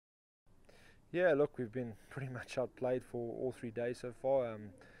Yeah, look, we've been pretty much outplayed for all 3 days so far.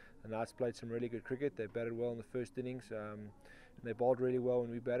 The Knights played some really good cricket. They batted well in the first innings. And they bowled really well when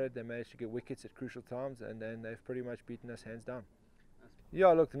we batted. They managed to get wickets at crucial times, and then they've pretty much beaten us hands down. Yeah,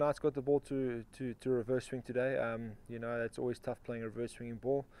 look, the Knights got the ball to reverse swing today. It's always tough playing a reverse swinging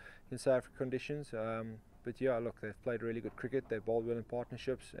ball in South African conditions. But yeah, look, they've played really good cricket. They bowled well in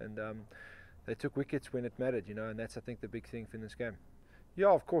partnerships, and they took wickets when it mattered. And that's, I think, the big thing for this game. Yeah,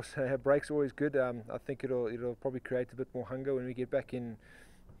 of course, a break's always good. I think it'll probably create a bit more hunger when we get back in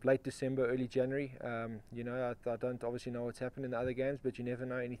late December, early January. I don't obviously know what's happened in the other games, but you never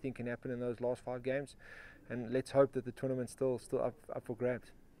know. Anything can happen in those last 5 games, and let's hope that the tournament's still up for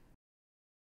grabs.